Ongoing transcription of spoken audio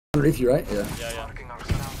Underneath you, right? Yeah. Yeah.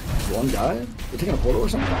 One guy? They're taking a portal or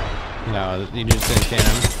something? No, you just didn't can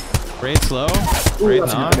him. Raid slow. Raid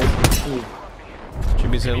knock.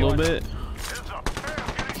 Should be hit a little bit.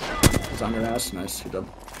 He's on your ass. Nice. You're done.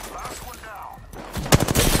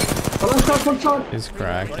 He's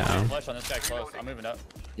cracked now. I'm moving up.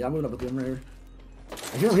 Yeah, I'm moving up with him right here.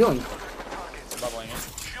 I hear him healing. Bubbling in.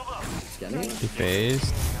 Scanning. He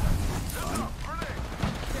phased.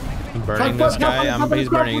 I'm burning this guy. He's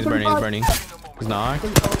burning. He's knocked.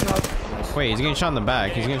 Wait, he's getting shot in the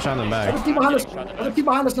back. Another team behind us.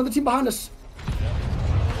 Another team behind us.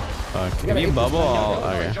 Fuck. If you bubble,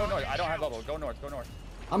 okay. Go north. I don't have bubble. Go north.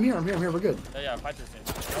 I'm here. We're good. Yeah. Fight this team.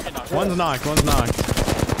 One's knocked.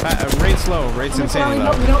 Raid slow. Raid's insane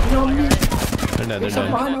though. They're dead.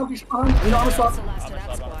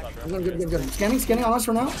 Good. Scanning on us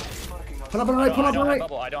for now. Put up on right. I don't have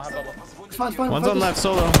bubble. It's fine. One's on left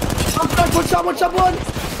solo. One shot. One's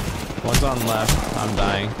on left. I'm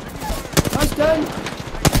dying. Nice, dead.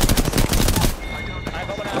 I have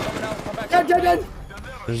bubble now. Come back. Dead.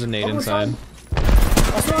 There's a nade inside.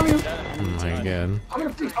 That's on you. Oh my god.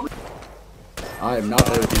 I am not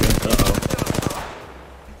there with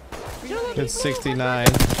you. It's 69.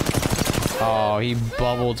 Oh, he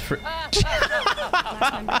bubbled for.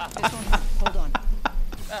 Hold on.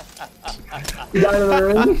 You got in the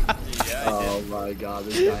ring? Oh my god,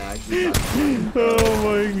 this guy actually got me. Oh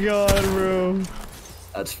my god, bro.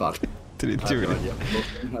 That's fucked. Did it do it?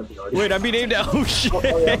 Wait, I'm being aimed at. Oh shit.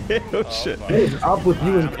 Oh shit. What is up with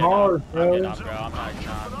you and cars, bro? I'm not getting on.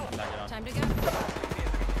 Time to go.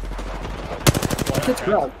 It's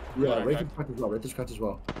cracked. Yeah, Wraith is cracked as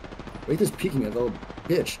well. Wraith is peeking at little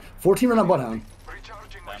bitch. 14 right on Bloodhound.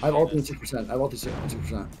 I have ultimate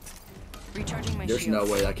 6%. Recharging my There's no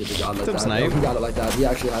shields. way that kid got it like that. Snipe. He got it like that. He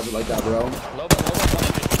actually has it like that, bro.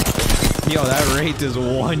 Yo, that rate is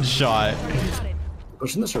one shot.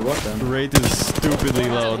 Pushing this or what then? Rate is stupidly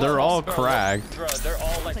low. They're all cracked. Bro, they're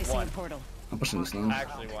all like Placing a one. portal. I'm pushing this now.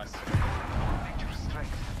 Actually one.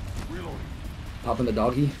 Popping the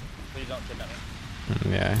doggy. Please don't kidnap me.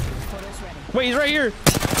 Yeah. Portal's ready. Wait, he's right here.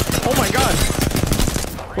 Oh my god.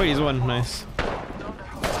 Wait, he's one. Nice.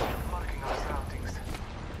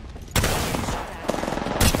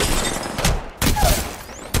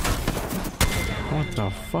 What the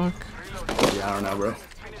fuck? Yeah, I don't know, bro.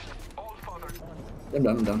 I'm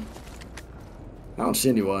done. I don't see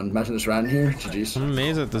anyone. Imagine this rat in here. GG's. I'm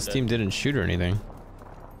amazed that this team didn't shoot or anything.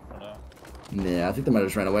 Yeah, I think they might have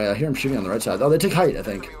just ran away. I hear him shooting on the right side. Oh, they took height, I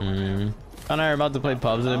think. And I are about to play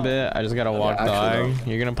pubs in a bit. I just gotta walk actually, dog.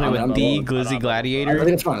 You're gonna play I'm with D, going. Glizzy I Gladiator?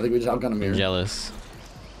 think it's fine. I think we just outgunned him I'm here. jealous.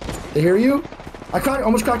 They hear you? I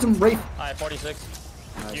almost cracked him. Wraith. I have 46.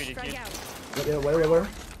 Nice. Huge. Yeah, where?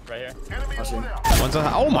 Right here. I see him. One's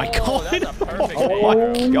on, oh my god! That's a perfect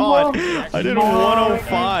Oh my god! Oh I did a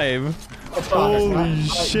 105. Holy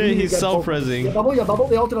shit, he's self-resing. Yeah, bubble.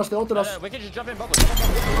 They ulted us. We can just jump in bubble.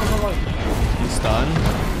 He's stunned.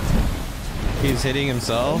 He's hitting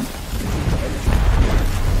himself.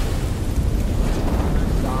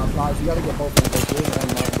 Guys, you gotta get both of them.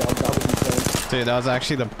 That was insane. Dude, that was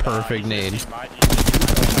actually the perfect nade.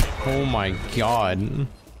 Oh my god.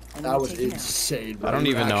 That was insane, bro. I don't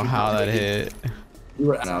even know how that hit. You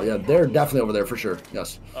were now, yeah, they're definitely over there for sure.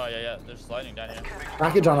 Yes. Oh yeah. They're sliding down here.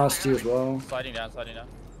 Package on us too as well. Sliding down.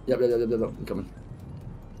 Yep. I'm coming.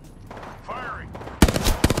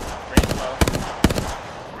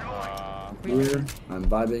 Here, I'm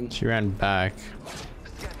vibing. She ran back.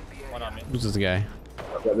 One on me. Who's this guy?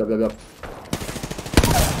 Yep.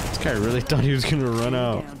 This guy really thought he was gonna run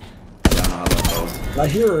out. Yeah, I don't know how that goes. I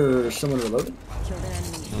hear someone reloaded. Killed an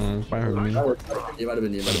enemy. Probably heard me. You might have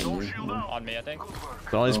been you. On me, I think.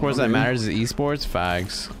 The only sports that matters is esports.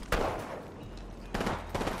 Fags.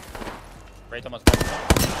 Right almost back.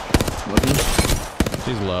 Looking.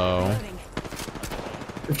 She's low.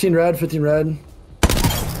 15 red.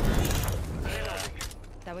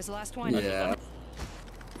 That was the last one. Yeah.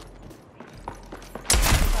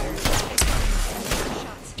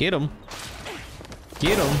 Get him.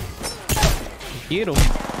 Get him. Get him.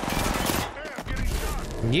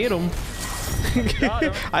 Get him.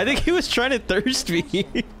 I think he was trying to thirst me.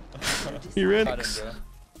 He ran.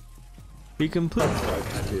 He complete.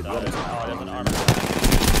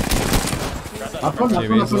 I'm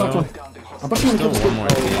pushing Still one more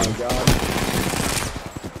team. Oh my god.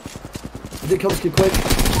 You did kill this kid quick.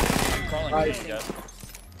 Nice.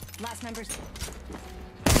 Last members.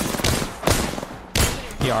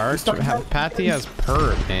 Yeah, Patty has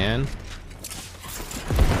perp, man.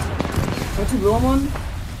 Don't you blow him one?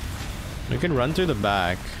 You can run through the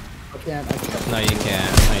back. I can't. No, you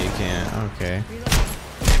can't. Okay.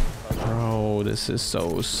 this is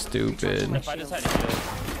so stupid. If I just had to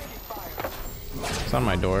It's on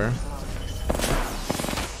my door.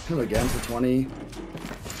 Him again for 20.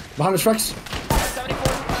 Behind us, Rex. 74.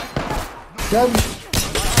 Dead.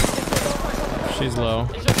 She's low.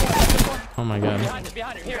 Oh my god. Behind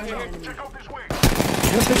her. Here.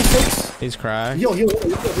 He's 56. He's cracked. Heal. Yeah, yep.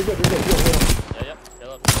 Heal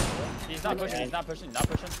up. He's not pushing.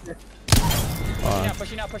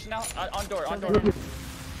 Pushing out. On door.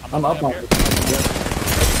 I'm up.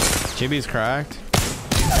 Chibi's cracked.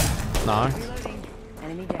 Knocked. Reloading.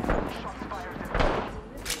 Enemy down.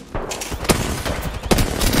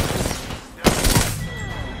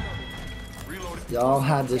 Y'all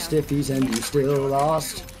had the stiffies and you still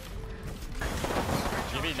lost.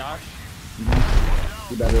 GB knocked.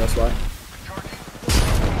 You better, that's why.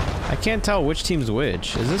 I can't tell which team's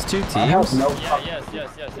which. Is this 2 teams? I have no Yeah, yes.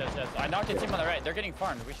 I knocked a team on the right. They're getting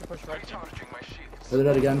farmed. We should push right. Look at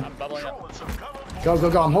that again. I'm bubbling up. Go.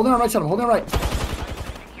 I'm holding on right side. I'm holding on right.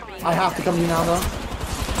 I have to come to you now, though.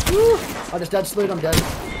 Woo. I just dead slid. I'm dead.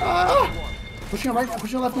 Pushing on right.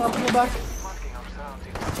 Pushing on left now. Pushing on back.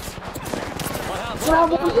 One.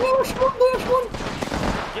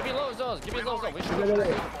 Give me low zones. We should push.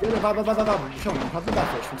 Yeah, vibe. Show me. Have the back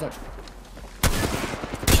first. One sec.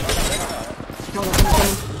 Come.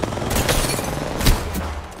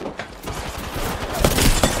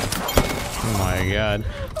 Oh my god.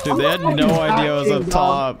 Dude, they had no idea I was up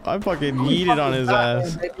top. I fucking yeeted on his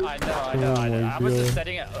ass. I know. I was just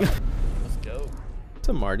setting it up. Let's go. What's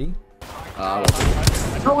up, Marty? Run.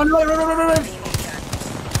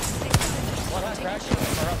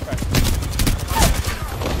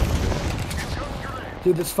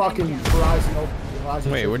 Dude, this fucking Horizon.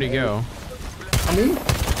 Wait, where'd he go? I mean?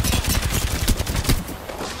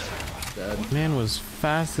 Dead. Man was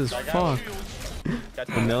fast as fuck.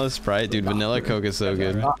 Vanilla Sprite, dude. Vanilla Coke is so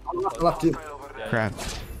good. I'm left too. Crap.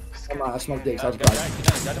 Come on, I smoked dicks. I was Guy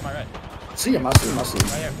to my right. See him, I see him. Right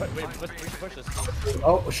here. We should push this.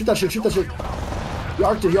 Oh, shoot that shit. You arced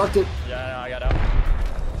it. Yeah, I got out.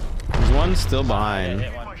 There's one still I behind.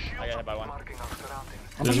 got hit by one.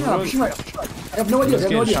 I'm pushing right. I have no idea. Just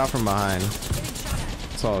getting shot from behind.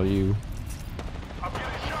 It's all you.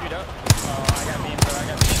 Shoot up. Oh, I got beam. Oh my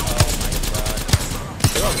god.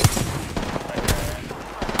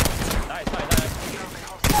 Nice.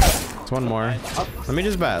 It's one more. Let me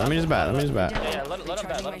just bat. Yeah, let him bat.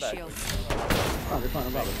 Shield.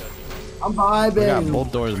 I'm We got vibing.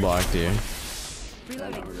 both doors blocked here.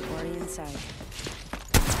 Reloading. Already inside.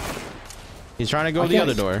 He's trying to go the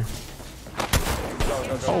other door.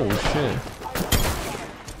 Oh shit.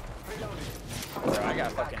 Bro, I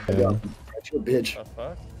got fucking. You're a bitch. The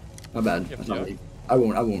fuck? My bad. That's not me. I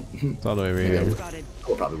won't. It's all the way over here. Spotted.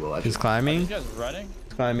 I probably will actually. He's climbing. These guys running?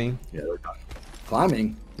 He's climbing. Yeah, they're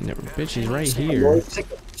climbing. No, bitch, he's right here.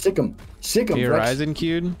 Sick him. The Horizon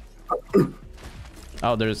queued.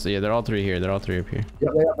 Oh, they're all 3 here. They're all 3 up here. Yeah,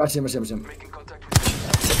 I see him. I'm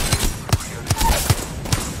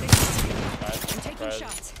taking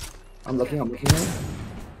shots. I'm looking.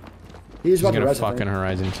 He's He's about to gonna res, I fucking think.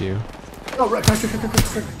 Horizon queue. Oh, right, crack. I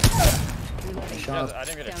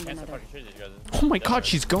didn't get a chance to fucking shoot these guys. Oh my god,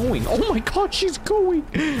 she's going. Oh my god, she's going.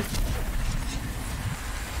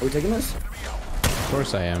 Are we taking this? Of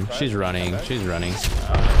course I am. She's running. She's running. Okay.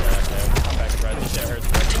 Come back, bro. This shit hurts.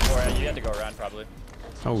 Before, you had to go around, probably.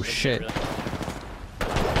 Oh shit.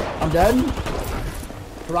 I'm dead.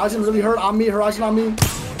 Horizon really hurt on me. Horizon on me.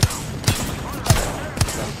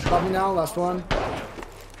 Got me now. Last one.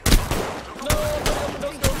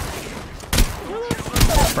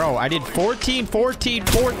 Bro, I did 14. You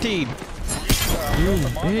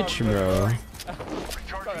bitch, bro.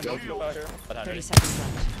 30 seconds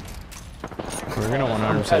left. We're gonna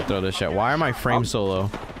 100% throw this shit. Why are my frames so low?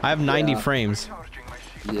 I have 90 frames.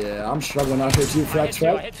 Yeah, I'm struggling out here too. I Cracked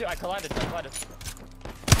hit two. I collided.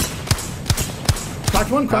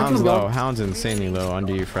 one. Hound's low. Hound's insanely low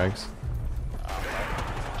under you, Frex.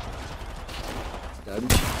 Dead.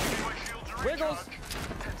 Wiggles.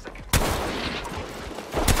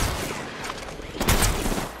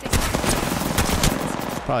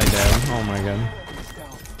 Probably dead. Oh my god.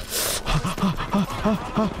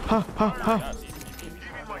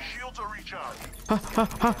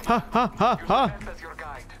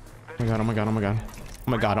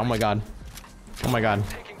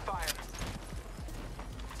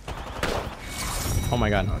 Oh my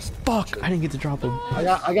god. Fuck, I didn't get to drop him.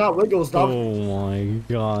 I got wiggles, dog. Oh my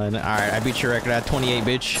god. Alright, I beat your record at 28,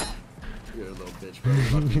 bitch. You're a little bitch, bro.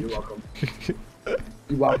 You're welcome.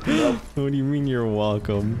 You're welcome, bro. What do you mean you're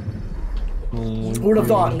welcome? Oh Who would have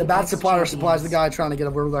thought? The bad supplier supplies the guy trying to get a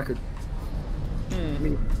world record.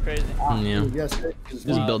 Crazy. Yeah. Yes.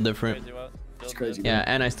 Just build different. Crazy what? It's crazy. Yeah,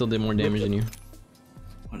 and I still did more damage than you.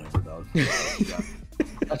 Whatever, dog.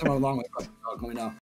 That's my long way. Dog, let me know.